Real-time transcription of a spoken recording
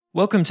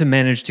Welcome to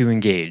Manage to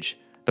Engage,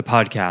 the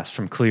podcast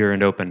from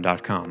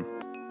clearandopen.com,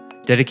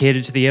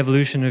 dedicated to the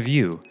evolution of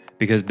you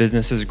because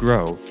businesses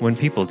grow when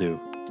people do.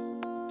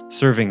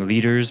 Serving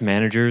leaders,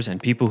 managers,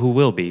 and people who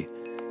will be,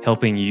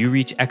 helping you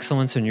reach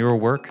excellence in your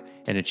work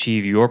and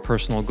achieve your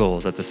personal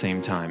goals at the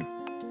same time.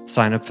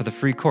 Sign up for the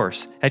free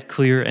course at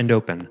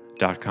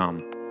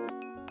clearandopen.com.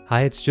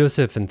 Hi, it's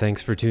Joseph, and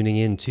thanks for tuning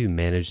in to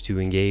Manage to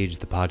Engage,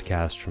 the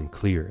podcast from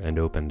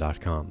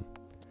clearandopen.com.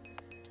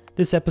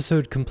 This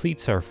episode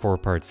completes our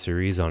four-part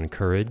series on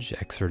courage,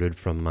 excerpted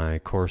from my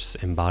course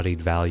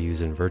Embodied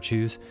Values and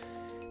Virtues.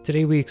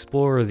 Today we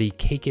explore the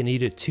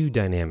cake-and-eat-it-too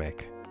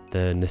dynamic,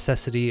 the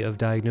necessity of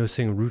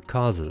diagnosing root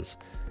causes,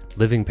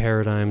 living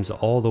paradigms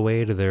all the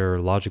way to their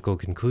logical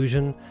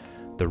conclusion,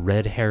 the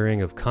red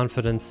herring of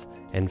confidence,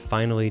 and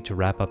finally, to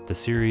wrap up the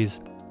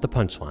series, the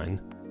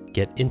punchline: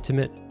 get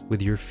intimate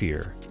with your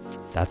fear.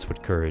 That's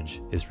what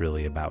courage is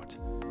really about.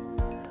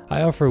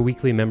 I offer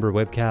weekly member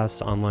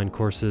webcasts, online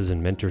courses,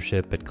 and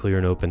mentorship at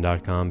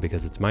clearandopen.com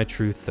because it's my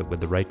truth that with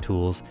the right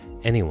tools,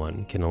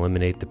 anyone can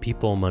eliminate the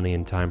people, money,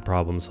 and time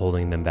problems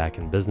holding them back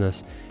in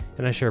business,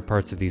 and I share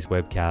parts of these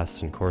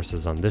webcasts and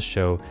courses on this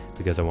show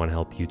because I want to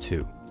help you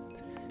too.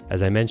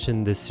 As I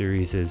mentioned, this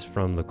series is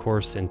from the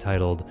course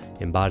entitled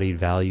Embodied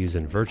Values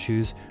and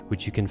Virtues,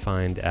 which you can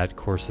find at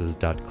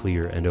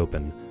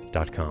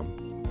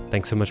courses.clearandopen.com.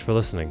 Thanks so much for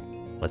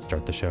listening. Let's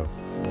start the show.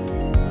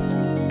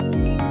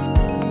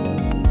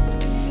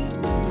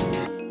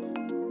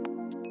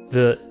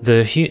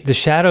 The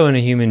shadow in a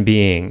human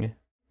being,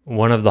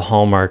 one of the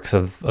hallmarks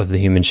of the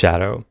human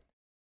shadow,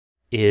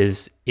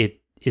 is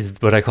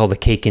what I call the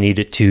cake and eat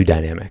it too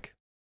dynamic.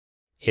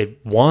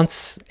 It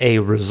wants a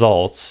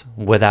result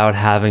without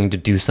having to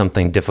do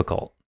something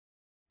difficult.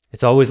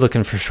 It's always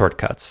looking for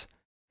shortcuts.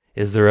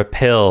 Is there a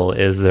pill?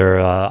 Is there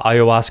a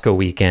ayahuasca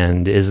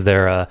weekend? Is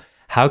there a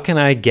how can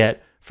I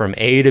get from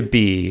A to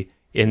B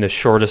in the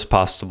shortest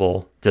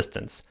possible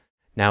distance?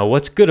 Now,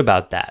 what's good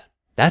about that?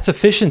 That's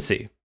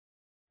efficiency.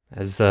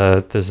 As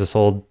there's this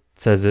old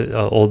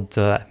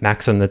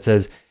maxim that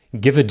says,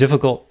 give a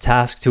difficult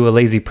task to a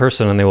lazy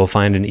person and they will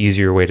find an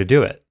easier way to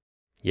do it.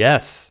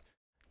 Yes,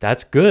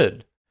 that's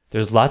good.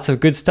 There's lots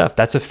of good stuff.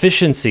 That's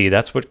efficiency.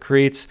 That's what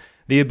creates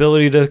the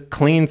ability to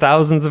clean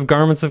thousands of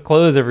garments of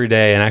clothes every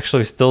day and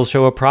actually still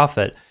show a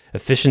profit.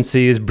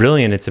 Efficiency is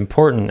brilliant. It's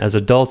important. As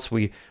adults,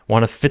 we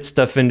want to fit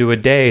stuff into a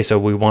day, so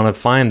we want to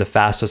find the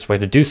fastest way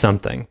to do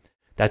something.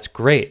 That's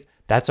great.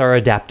 That's our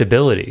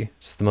adaptability.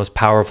 It's the most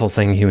powerful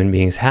thing human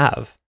beings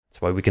have.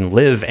 That's why we can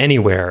live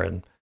anywhere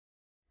and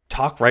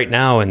talk right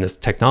now in this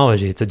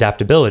technology. It's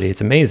adaptability. It's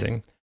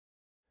amazing.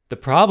 The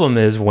problem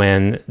is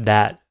when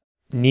that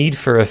need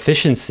for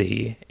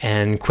efficiency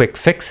and quick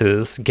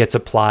fixes gets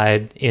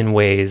applied in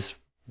ways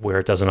where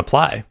it doesn't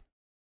apply.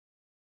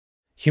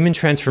 Human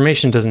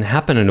transformation doesn't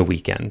happen in a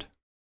weekend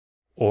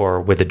or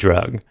with a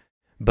drug,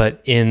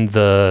 but in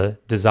the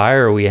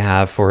desire we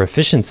have for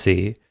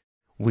efficiency,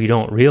 we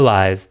don't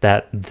realize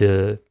that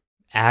the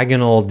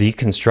agonal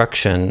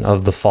deconstruction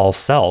of the false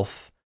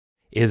self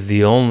is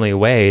the only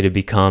way to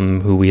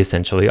become who we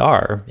essentially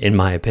are, in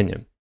my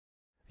opinion.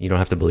 You don't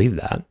have to believe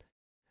that.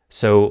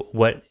 So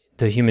what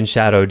the human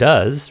shadow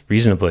does,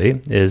 reasonably,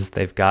 is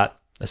they've got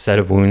a set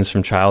of wounds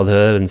from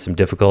childhood and some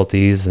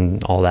difficulties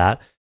and all that.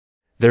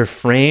 Their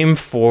frame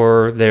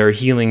for their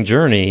healing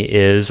journey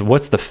is,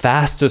 what's the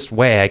fastest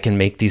way I can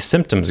make these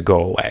symptoms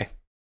go away?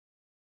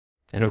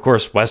 And of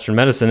course, Western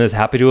medicine is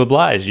happy to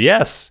oblige.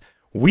 Yes,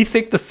 we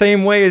think the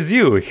same way as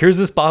you. Here's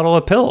this bottle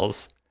of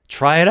pills.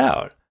 Try it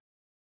out.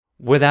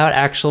 Without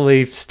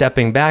actually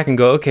stepping back and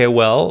go, okay,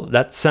 well,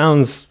 that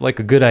sounds like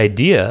a good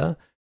idea.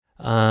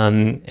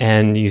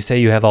 And you say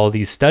you have all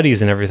these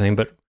studies and everything,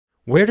 but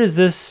where does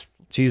this,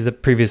 to use the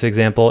previous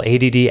example,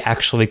 ADD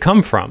actually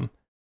come from?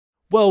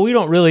 Well, we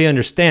don't really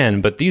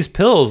understand, but these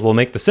pills will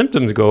make the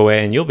symptoms go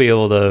away and you'll be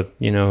able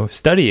to,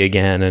 study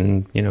again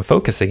and,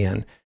 focus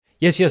again.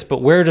 Yes,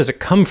 but where does it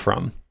come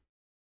from?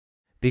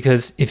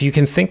 Because if you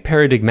can think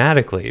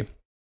paradigmatically,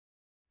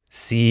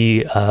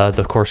 see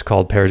the course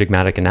called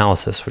Paradigmatic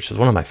Analysis, which is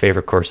one of my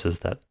favorite courses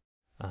that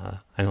I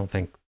don't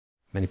think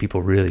many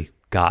people really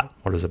got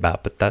what it was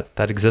about, but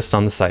that exists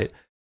on the site.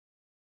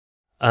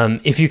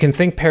 If you can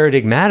think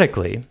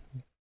paradigmatically,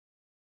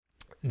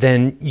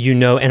 then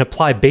and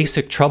apply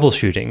basic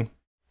troubleshooting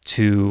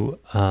to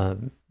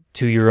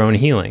your own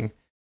healing.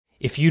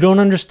 If you don't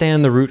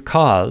understand the root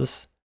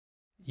cause,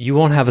 you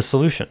won't have a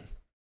solution.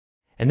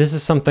 And this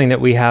is something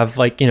that we have,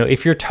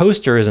 if your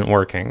toaster isn't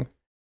working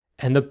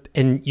and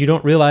you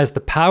don't realize the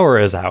power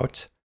is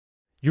out,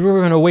 you're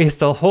going to waste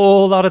a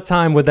whole lot of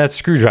time with that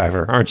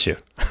screwdriver, aren't you?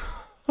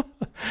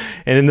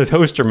 And in the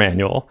toaster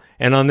manual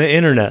and on the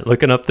internet,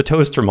 looking up the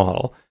toaster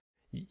model,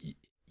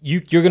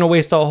 you're going to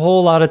waste a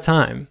whole lot of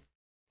time.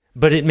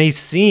 But it may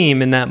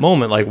seem in that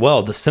moment like,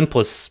 well, the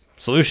simplest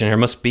solution here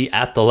must be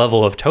at the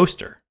level of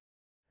toaster.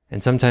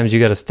 And sometimes you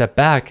got to step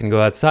back and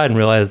go outside and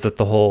realize that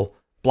the whole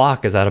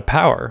block is out of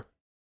power.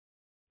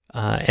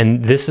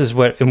 And this is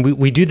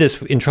we do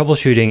this in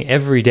troubleshooting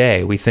every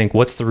day. We think,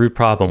 what's the root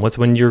problem? What's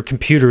when your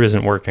computer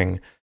isn't working?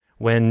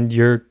 When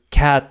your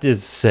cat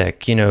is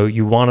sick,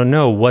 you want to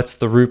know what's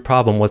the root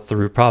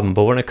problem.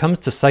 But when it comes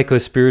to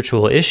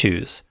psycho-spiritual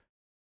issues,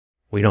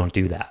 we don't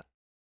do that.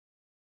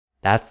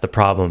 That's the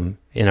problem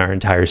in our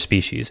entire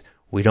species.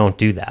 We don't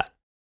do that.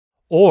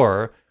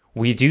 Or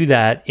we do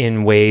that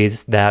in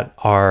ways that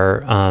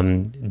are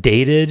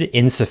dated,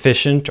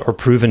 insufficient, or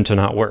proven to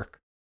not work.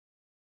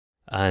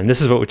 And this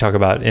is what we talk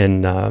about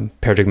in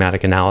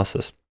paradigmatic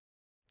analysis,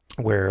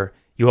 where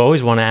you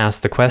always want to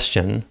ask the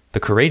question, the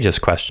courageous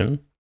question,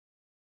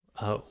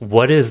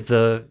 what is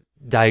the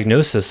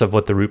diagnosis of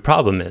what the root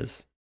problem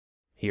is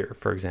here,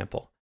 for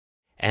example?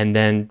 And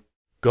then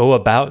go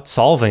about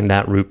solving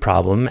that root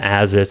problem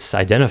as it's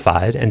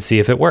identified and see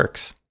if it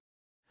works.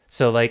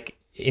 So like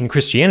in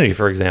Christianity,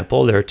 for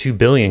example, there are 2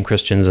 billion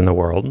Christians in the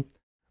world.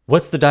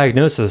 What's the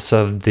diagnosis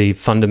of the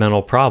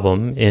fundamental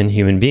problem in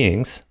human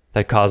beings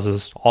that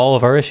causes all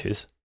of our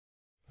issues,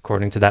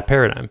 according to that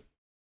paradigm?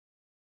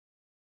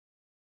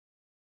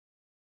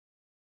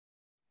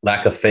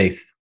 Lack of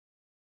faith.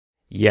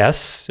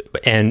 Yes,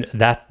 and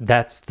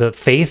that's the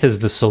faith is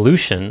the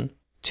solution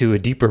to a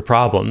deeper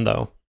problem,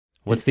 though.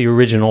 What's the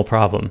original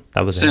problem?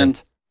 That was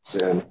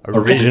Sin.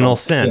 Original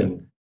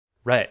sin.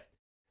 Right.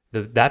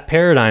 That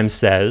paradigm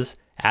says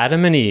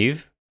Adam and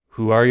Eve,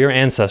 who are your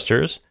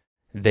ancestors,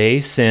 they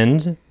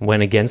sinned,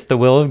 went against the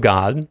will of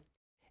God,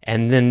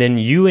 and then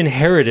you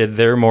inherited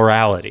their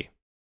morality.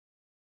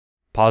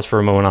 Pause for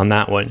a moment on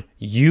that one.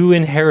 You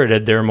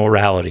inherited their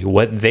morality.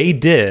 What they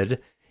did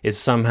is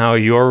somehow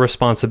your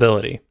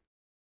responsibility.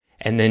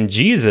 And then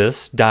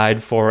Jesus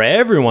died for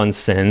everyone's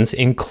sins,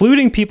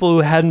 including people who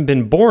hadn't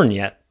been born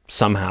yet,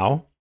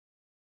 somehow.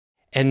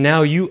 And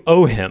now you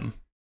owe him.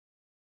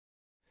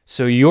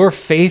 So your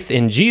faith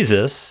in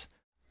Jesus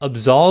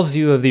absolves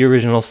you of the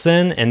original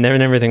sin, and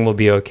then everything will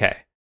be okay.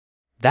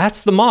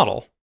 That's the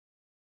model.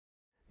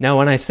 Now,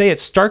 when I say it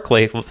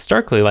starkly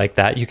like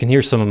that, you can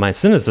hear some of my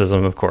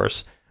cynicism, of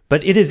course,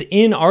 but it is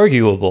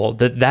inarguable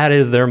that that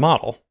is their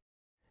model.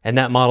 And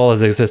that model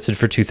has existed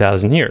for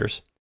 2,000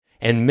 years.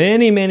 And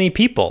many, many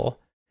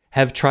people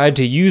have tried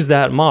to use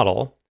that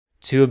model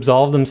to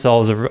absolve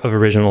themselves of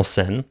original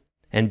sin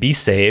and be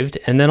saved,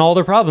 and then all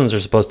their problems are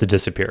supposed to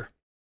disappear.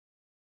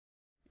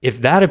 If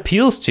that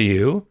appeals to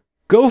you,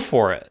 go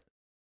for it.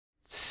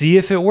 See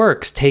if it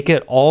works. Take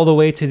it all the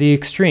way to the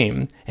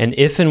extreme. And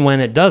if and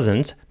when it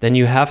doesn't, then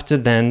you have to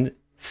then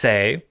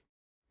say,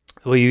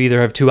 well, you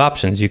either have 2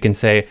 options. You can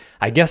say,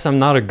 I guess I'm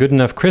not a good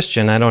enough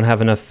Christian. I don't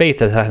have enough faith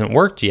that hasn't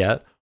worked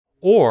yet.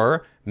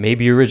 Or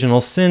maybe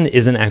original sin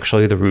isn't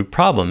actually the root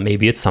problem.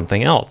 Maybe it's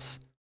something else.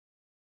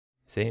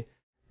 See?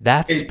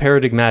 That's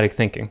paradigmatic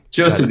thinking.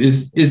 Joseph,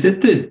 is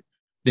it that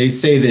they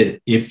say that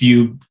if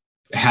you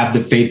have the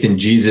faith in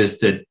Jesus,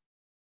 that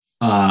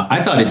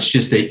I thought it's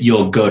just that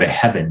you'll go to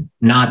heaven,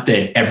 not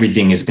that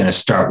everything is going to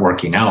start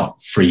working out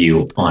for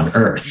you on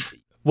earth.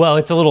 Well,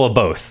 it's a little of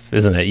both,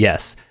 isn't it?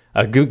 Yes.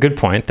 Good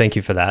point. Thank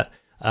you for that.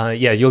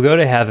 Yeah, you'll go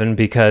to heaven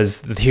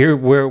because here,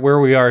 where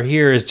we are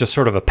here is just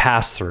sort of a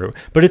pass-through,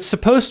 but it's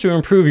supposed to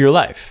improve your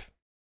life,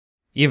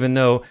 even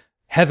though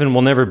heaven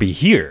will never be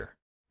here.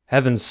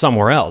 Heaven's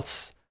somewhere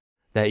else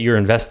that you're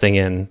investing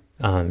in,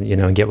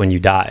 and get when you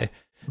die.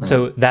 Right.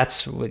 So that's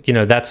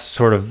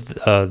sort of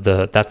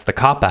that's the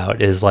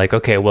cop-out is like,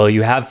 okay, well,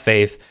 you have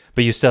faith,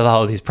 but you still have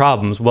all these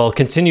problems. Well,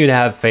 continue to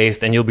have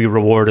faith and you'll be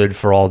rewarded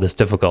for all this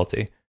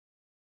difficulty.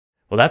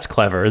 Well, that's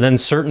clever. Then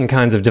certain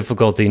kinds of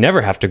difficulty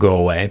never have to go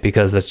away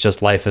because it's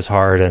just life is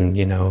hard and,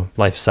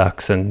 life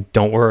sucks. And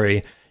don't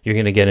worry, you're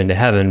going to get into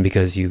heaven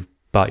because you've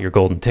bought your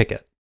golden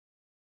ticket.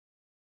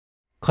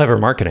 Clever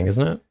marketing,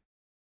 isn't it?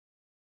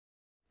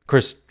 Of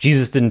course,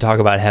 Jesus didn't talk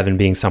about heaven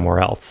being somewhere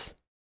else.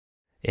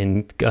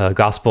 In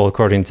Gospel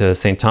according to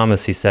St.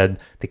 Thomas, he said,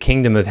 the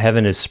kingdom of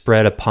heaven is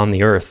spread upon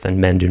the earth and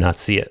men do not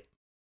see it.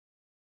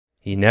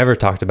 He never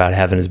talked about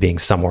heaven as being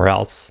somewhere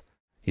else.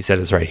 He said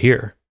it's right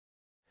here.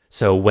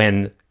 So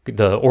when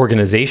the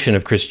organization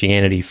of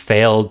Christianity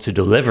failed to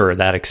deliver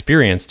that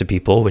experience to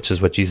people, which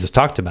is what Jesus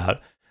talked about,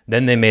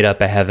 then they made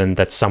up a heaven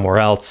that's somewhere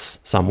else,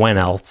 somewhen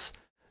else,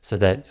 so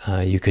that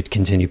you could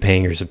continue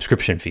paying your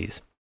subscription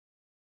fees.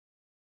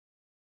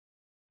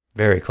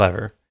 Very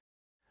clever.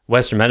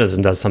 Western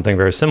medicine does something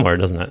very similar,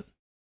 doesn't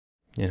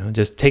it?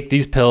 Just take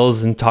these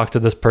pills and talk to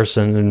this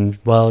person and,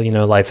 well,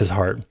 life is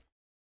hard.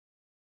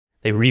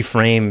 They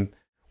reframe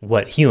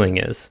what healing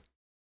is.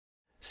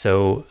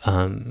 So,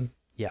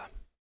 yeah.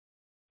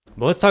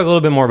 But let's talk a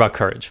little bit more about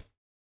courage,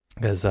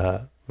 because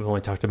we've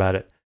only talked about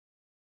it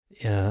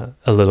a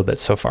little bit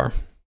so far.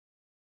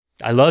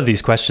 I love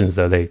these questions,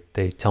 though.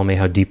 They tell me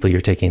how deeply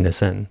you're taking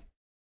this in.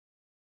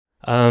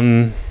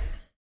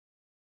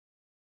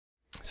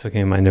 So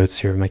looking at my notes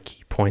here, my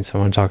key points I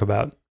want to talk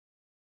about.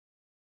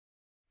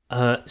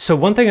 So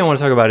one thing I want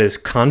to talk about is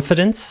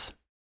confidence,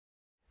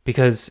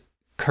 because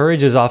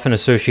courage is often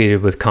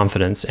associated with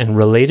confidence and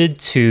related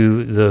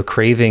to the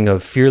craving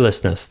of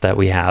fearlessness that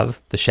we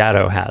have, the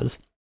shadow has,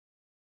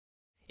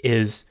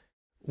 is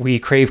we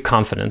crave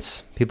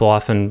confidence. People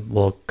often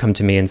will come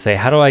to me and say,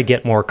 how do I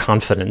get more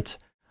confident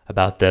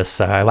about this?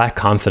 I lack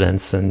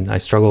confidence and I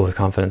struggle with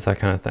confidence, that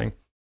kind of thing.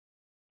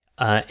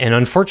 And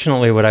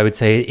unfortunately, what I would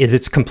say is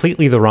it's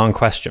completely the wrong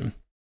question.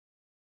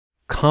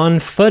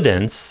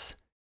 Confidence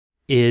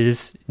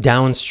is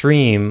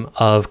downstream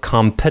of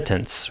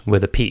competence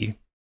with a P.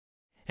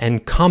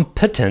 And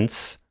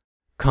competence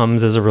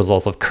comes as a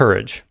result of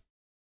courage.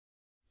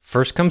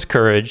 First comes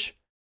courage,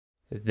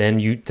 then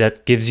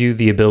that gives you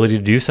the ability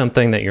to do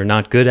something that you're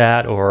not good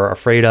at or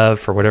afraid of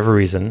for whatever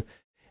reason.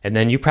 And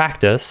then you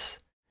practice,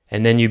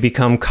 and then you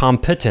become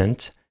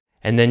competent,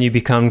 and then you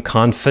become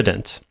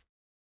confident.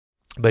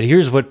 But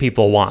here's what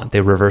people want.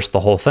 They reverse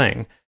the whole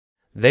thing.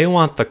 They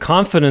want the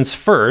confidence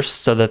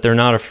first so that they're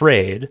not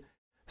afraid,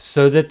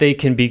 so that they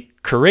can be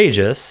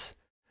courageous,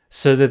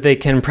 so that they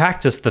can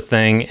practice the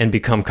thing and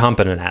become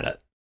competent at it.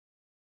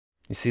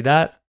 You see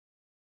that?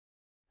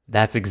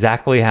 That's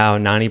exactly how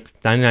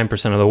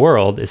 99% of the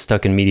world is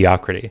stuck in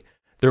mediocrity.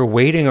 They're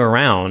waiting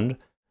around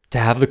to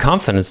have the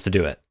confidence to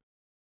do it.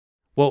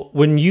 Well,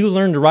 when you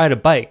learned to ride a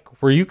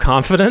bike, were you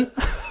confident?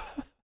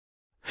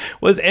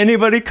 Was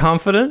anybody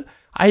confident?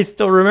 I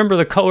still remember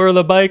the color of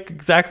the bike,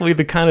 exactly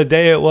the kind of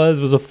day it was.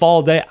 It was a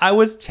fall day. I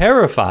was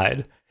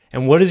terrified.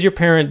 And what does your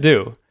parent do?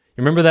 You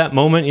remember that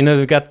moment,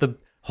 they've got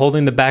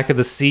holding the back of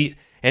the seat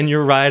and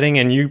you're riding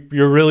and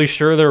you're really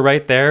sure they're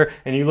right there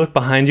and you look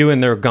behind you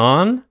and they're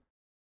gone?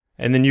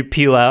 And then you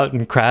peel out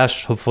and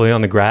crash, hopefully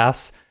on the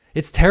grass.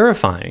 It's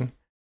terrifying.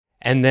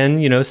 And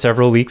then,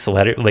 several weeks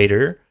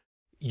later,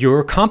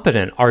 you're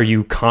competent. Are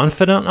you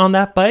confident on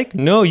that bike?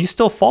 No, you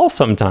still fall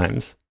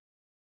sometimes.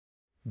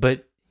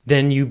 But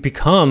then you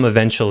become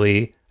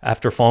eventually,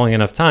 after falling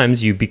enough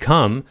times, you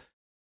become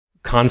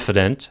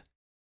confident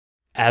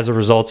as a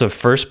result of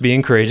first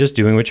being courageous,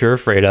 doing what you're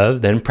afraid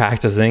of, then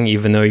practicing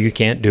even though you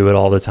can't do it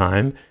all the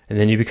time, and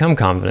then you become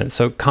confident.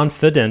 So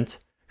confidence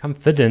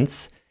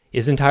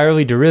is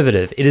entirely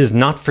derivative. It is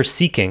not for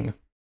seeking,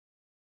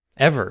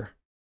 ever.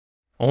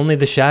 Only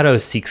the shadow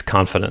seeks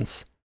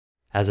confidence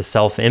as a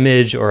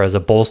self-image or as a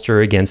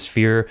bolster against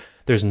fear.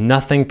 There's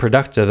nothing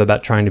productive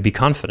about trying to be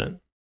confident.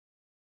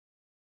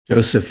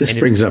 Joseph, this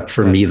brings up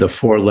for me the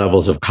 4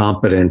 levels of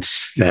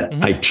competence that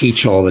I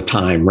teach all the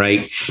time,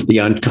 right? The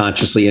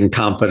unconsciously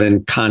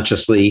incompetent,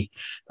 consciously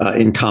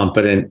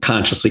incompetent,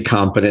 consciously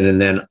competent, and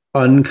then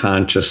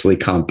unconsciously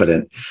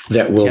competent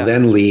that will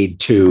then lead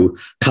to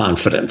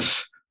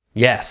confidence.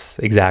 Yes,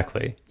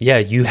 exactly. Yeah,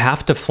 you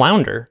have to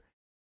flounder.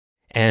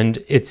 And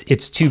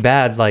it's too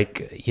bad,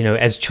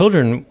 as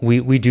children,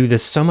 we do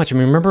this so much. I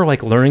mean, remember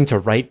learning to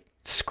write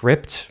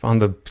script on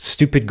the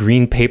stupid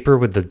green paper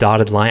with the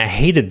dotted line? I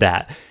hated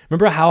that.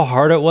 Remember how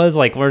hard it was,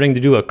 learning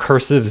to do a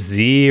cursive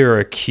Z or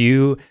a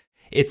Q?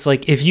 It's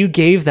if you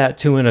gave that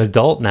to an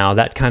adult now,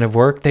 that kind of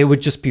work, they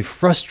would just be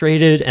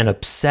frustrated and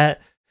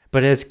upset.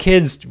 But as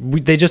kids,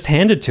 they just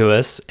hand it to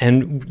us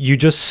and you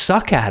just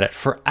suck at it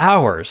for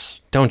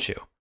hours, don't you?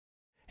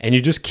 And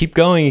you just keep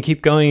going and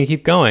keep going and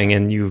keep going.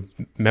 And you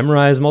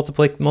memorize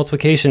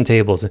multiplication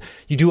tables.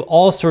 You do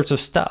all sorts of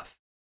stuff.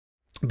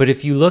 But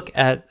if you look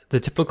at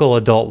the typical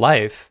adult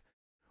life,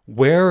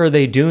 where are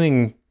they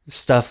doing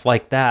stuff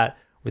like that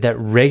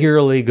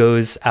regularly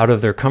goes out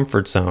of their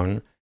comfort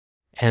zone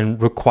and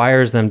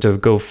requires them to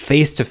go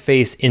face to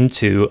face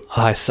into,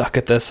 I suck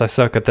at this, I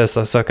suck at this,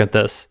 I suck at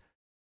this.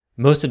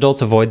 Most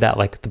adults avoid that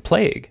like the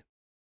plague.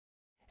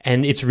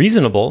 And it's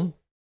reasonable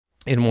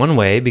in one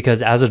way,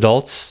 because as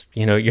adults,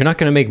 you're not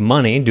going to make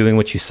money doing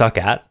what you suck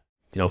at,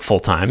 full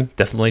time.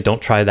 Definitely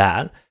don't try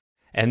that.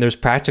 And there's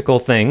practical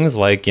things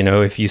like,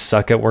 if you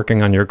suck at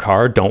working on your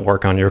car, don't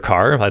work on your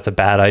car. That's a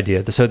bad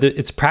idea. So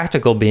it's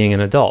practical being an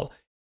adult.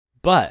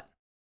 But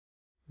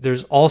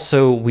there's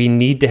also, we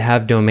need to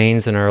have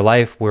domains in our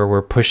life where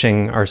we're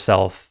pushing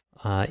ourselves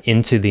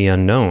into the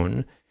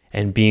unknown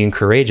and being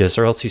courageous,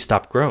 or else you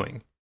stop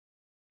growing.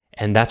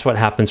 And that's what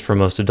happens for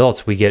most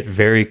adults. We get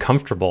very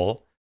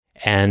comfortable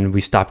and we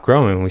stop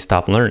growing, we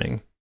stop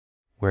learning.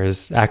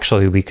 Whereas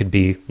actually we could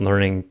be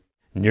learning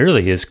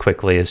nearly as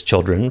quickly as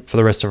children for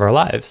the rest of our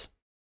lives.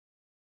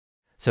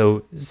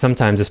 So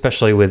sometimes,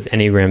 especially with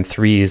Enneagram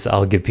 3s,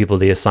 I'll give people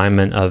the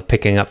assignment of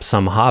picking up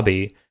some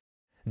hobby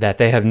that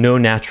they have no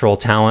natural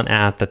talent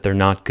at, that they're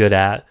not good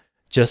at,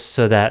 just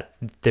so that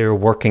they're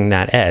working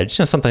that edge.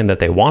 Something that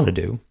they want to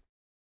do,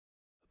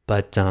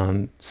 but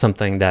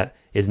something that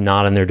is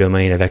not in their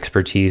domain of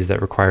expertise,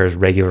 that requires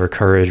regular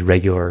courage,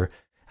 regular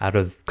out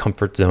of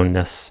comfort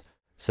zone-ness,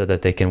 so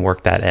that they can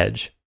work that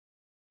edge.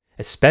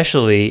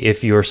 Especially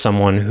if you're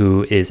someone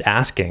who is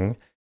asking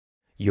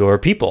your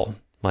people,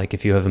 like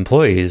if you have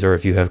employees or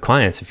if you have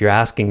clients, if you're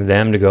asking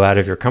them to go out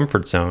of your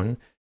comfort zone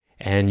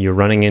and you're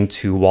running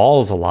into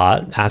walls a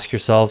lot, ask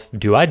yourself,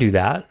 do I do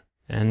that?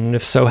 And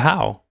if so,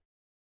 how?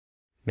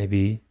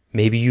 Maybe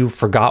you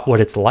forgot what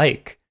it's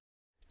like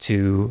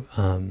to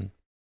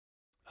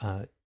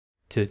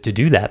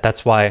do that.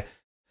 That's why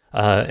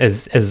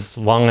as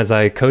long as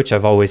I coach,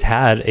 I've always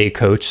had a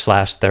coach /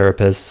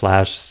 therapist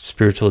 /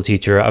 spiritual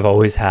teacher. I've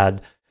always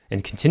had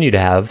and continue to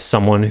have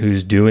someone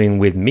who's doing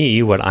with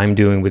me what I'm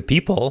doing with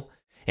people.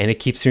 And it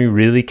keeps me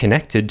really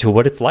connected to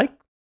what it's like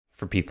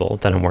for people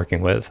that I'm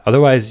working with.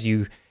 Otherwise,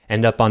 you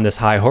end up on this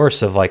high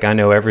horse of I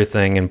know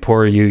everything and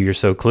poor you, you're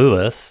so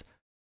clueless.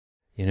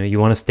 You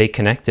want to stay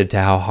connected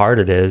to how hard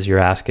it is you're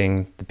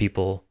asking the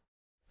people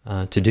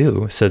to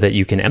do, so that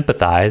you can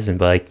empathize and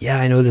be like, yeah,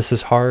 I know this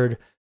is hard.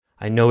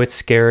 I know it's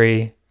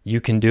scary. You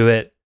can do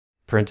it.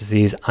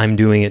 Parentheses, I'm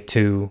doing it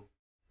too.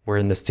 We're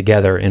in this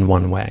together in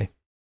one way.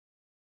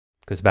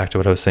 Goes back to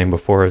what I was saying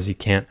before, is you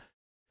can't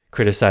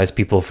criticize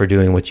people for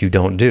doing what you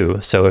don't do.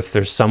 So if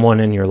there's someone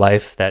in your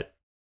life that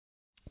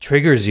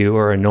triggers you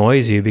or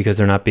annoys you because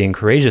they're not being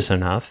courageous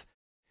enough,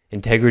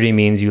 integrity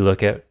means you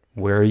look at,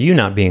 where are you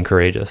not being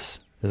courageous?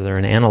 Is there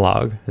an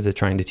analog? Is it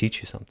trying to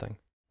teach you something?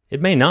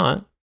 It may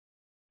not,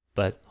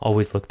 but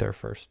always look there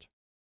first.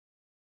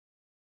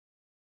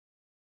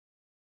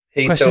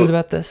 Hey, Questions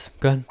about this?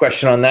 Go ahead.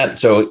 Question on that.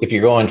 So if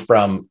you're going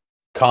from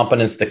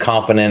competence to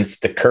confidence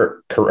to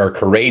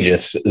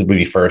courageous, it would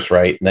be first,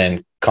 right? And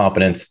then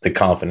competence to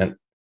confident.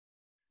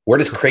 Where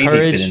does crazy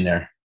fit in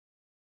there?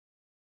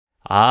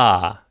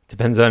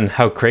 Depends on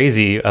how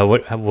crazy.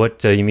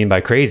 What you mean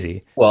by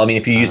crazy? Well, I mean,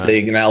 if you use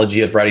the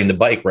analogy of riding the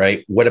bike,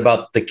 right? What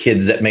about the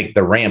kids that make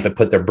the ramp and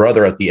put their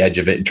brother at the edge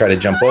of it and try to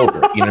jump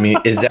over? You know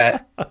what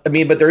I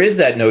mean? But there is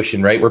that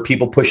notion, right, where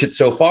people push it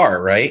so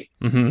far, right?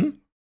 Mm-hmm.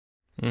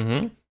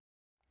 Mm-hmm.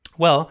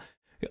 Well,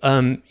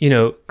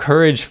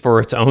 courage for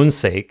its own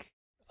sake.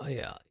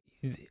 Yeah.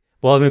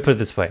 Well, let me put it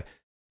this way.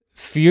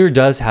 Fear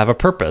does have a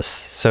purpose.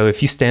 So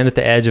if you stand at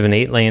the edge of an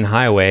 8-lane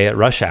highway at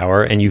rush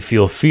hour and you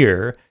feel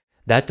fear,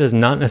 that does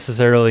not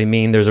necessarily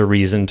mean there's a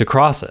reason to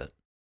cross it.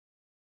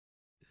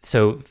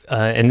 So,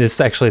 and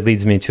this actually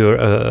leads me to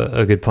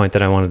a good point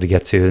that I wanted to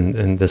get to,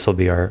 and this will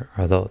be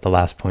the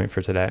last point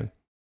for today.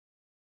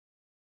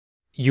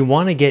 You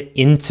want to get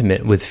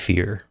intimate with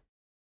fear.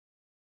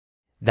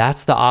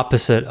 That's the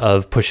opposite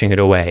of pushing it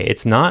away.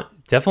 It's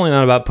definitely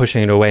not about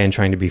pushing it away and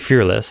trying to be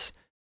fearless,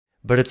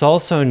 but it's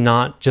also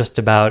not just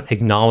about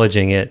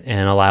acknowledging it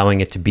and allowing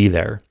it to be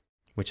there,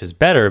 which is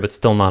better, but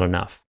still not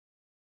enough.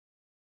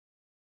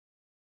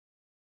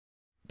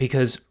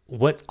 Because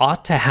what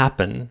ought to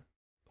happen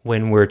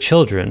when we're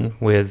children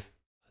with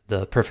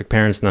the perfect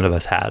parents none of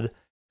us had,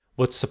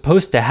 what's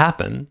supposed to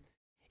happen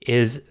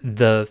is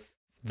the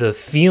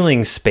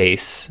feeling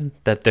space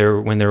that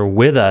when they're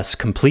with us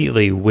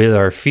completely with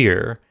our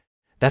fear,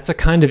 that's a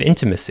kind of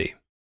intimacy.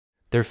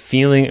 They're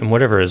feeling, and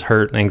whatever is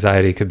hurt,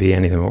 anxiety, could be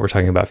anything, but we're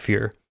talking about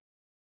fear.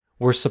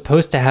 We're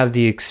supposed to have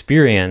the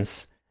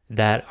experience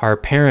that our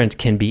parent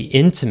can be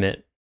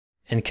intimate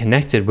and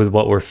connected with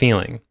what we're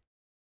feeling.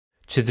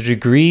 To the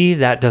degree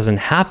that doesn't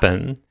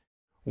happen,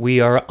 we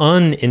are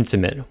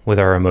unintimate with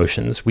our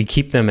emotions. We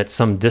keep them at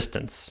some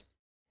distance,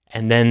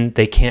 and then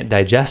they can't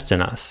digest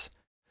in us.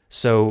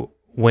 So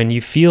when you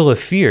feel a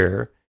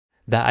fear,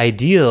 the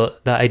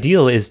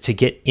ideal is to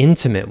get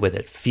intimate with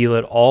it, feel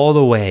it all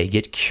the way,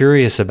 get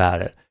curious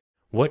about it.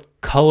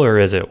 What color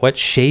is it? What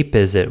shape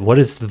is it? What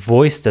is the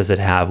voice does it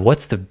have?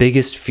 What's the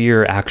biggest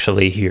fear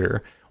actually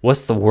here?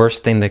 What's the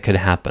worst thing that could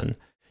happen?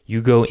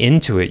 You go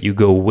into it, you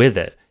go with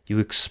it, you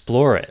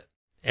explore it,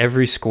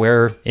 every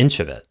square inch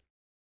of it.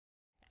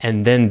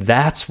 And then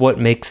that's what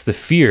makes the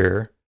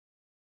fear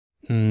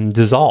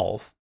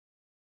dissolve.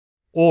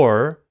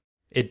 Or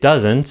it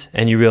doesn't,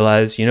 and you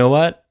realize, you know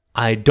what?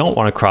 I don't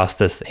want to cross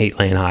this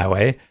 8-lane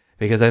highway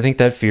because I think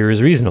that fear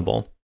is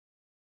reasonable.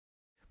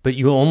 But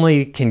you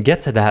only can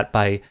get to that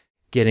by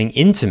getting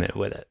intimate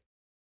with it.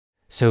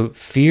 So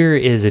fear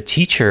is a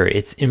teacher,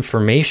 it's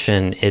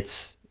information,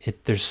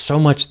 there's so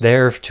much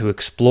there to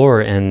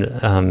explore, and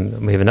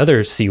we have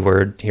another C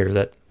word here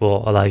that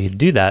will allow you to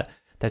do that.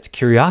 That's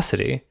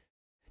curiosity.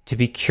 To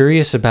be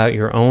curious about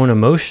your own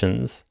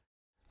emotions,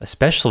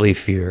 especially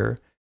fear,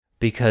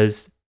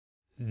 because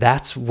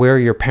that's where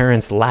your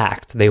parents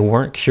lacked. They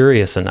weren't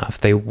curious enough.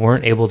 They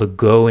weren't able to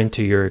go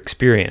into your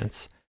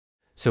experience.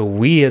 So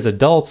we as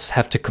adults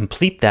have to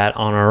complete that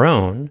on our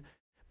own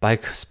by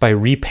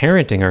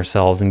reparenting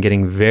ourselves and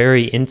getting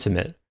very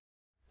intimate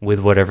with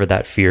whatever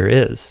that fear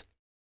is.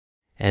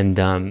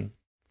 And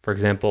for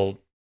example,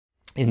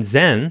 in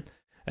Zen,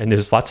 and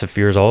there's lots of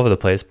fears all over the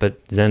place, but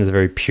Zen is a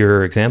very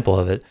pure example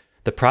of it.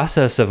 The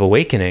process of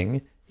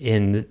awakening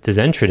in the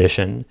Zen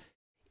tradition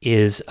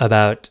is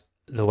about,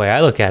 the way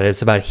I look at it,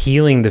 it's about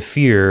healing the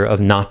fear of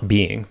not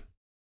being.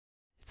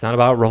 It's not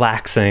about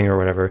relaxing or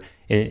whatever.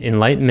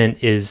 Enlightenment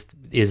is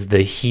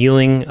the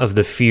healing of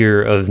the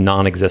fear of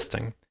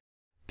non-existing,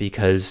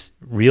 because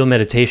real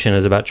meditation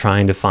is about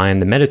trying to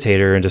find the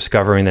meditator and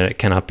discovering that it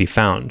cannot be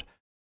found.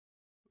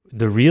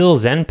 The real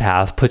Zen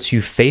path puts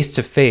you face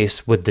to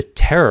face with the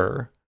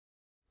terror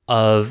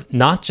of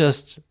not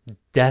just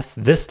death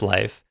this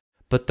life,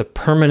 but the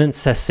permanent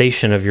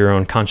cessation of your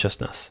own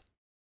consciousness.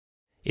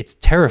 It's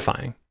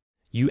terrifying.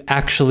 You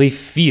actually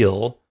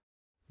feel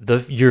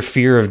your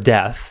fear of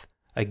death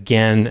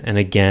again and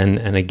again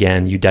and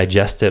again. You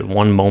digest it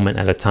one moment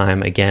at a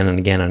time, again and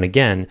again and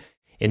again,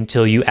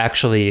 until you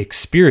actually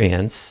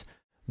experience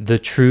the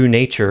true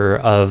nature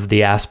of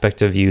the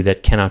aspect of you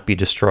that cannot be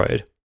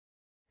destroyed.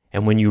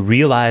 And when you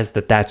realize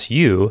that that's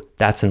you,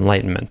 that's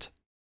enlightenment.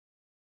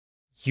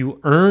 You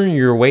earn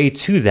your way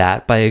to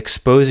that by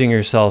exposing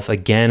yourself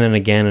again and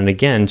again and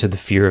again to the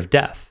fear of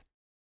death.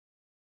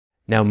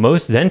 Now,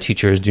 most Zen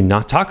teachers do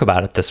not talk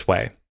about it this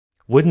way.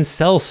 Wouldn't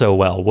sell so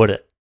well, would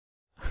it?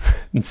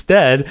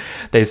 Instead,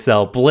 they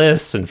sell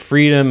bliss and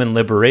freedom and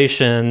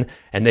liberation,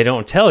 and they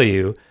don't tell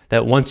you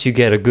that once you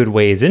get a good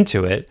ways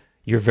into it,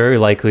 you're very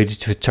likely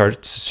to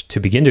start to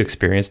begin to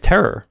experience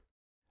terror.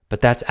 But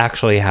that's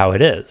actually how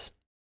it is.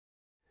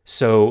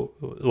 So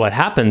what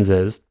happens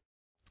is,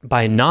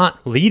 by not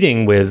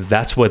leading with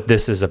that's what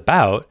this is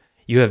about,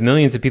 you have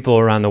millions of people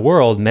around the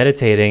world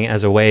meditating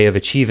as a way of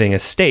achieving a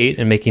state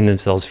and making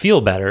themselves feel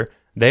better.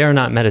 They are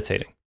not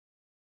meditating.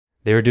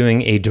 They're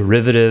doing a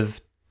derivative,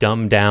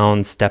 dumbed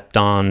down, stepped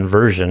on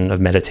version of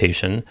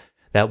meditation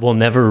that will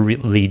never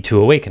lead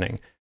to awakening.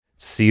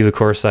 See the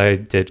course I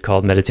did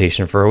called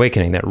Meditation for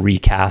Awakening that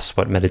recasts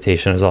what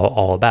meditation is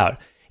all about.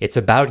 It's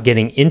about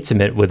getting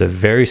intimate with a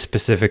very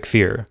specific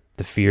fear,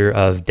 the fear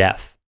of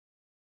death.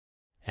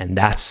 And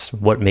that's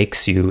what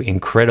makes you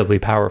incredibly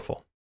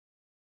powerful.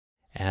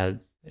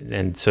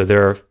 And so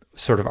there are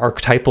sort of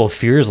archetypal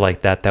fears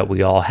like that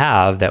we all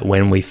have, that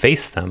when we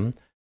face them,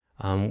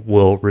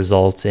 will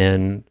result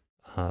in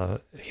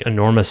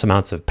enormous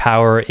amounts of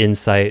power,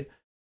 insight,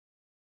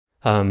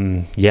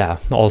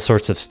 all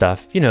sorts of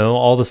stuff. You know,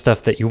 all the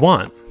stuff that you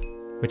want,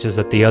 which is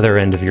at the other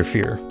end of your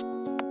fear.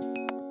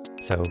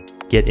 So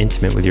get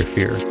intimate with your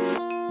fear.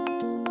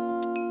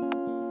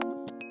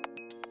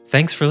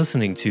 Thanks for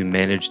listening to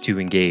Manage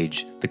to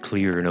Engage, the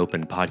Clear and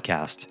Open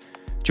podcast.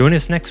 Join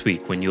us next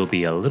week when you'll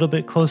be a little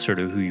bit closer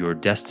to who you're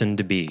destined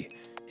to be.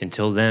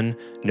 Until then,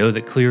 know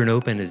that Clear and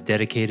Open is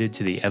dedicated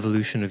to the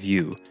evolution of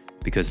you,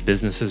 because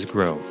businesses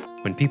grow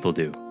when people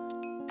do.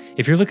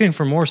 If you're looking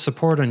for more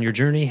support on your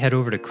journey, head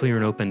over to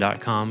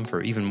clearandopen.com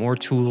for even more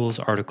tools,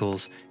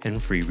 articles,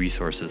 and free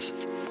resources.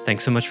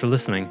 Thanks so much for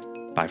listening.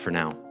 Bye for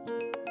now.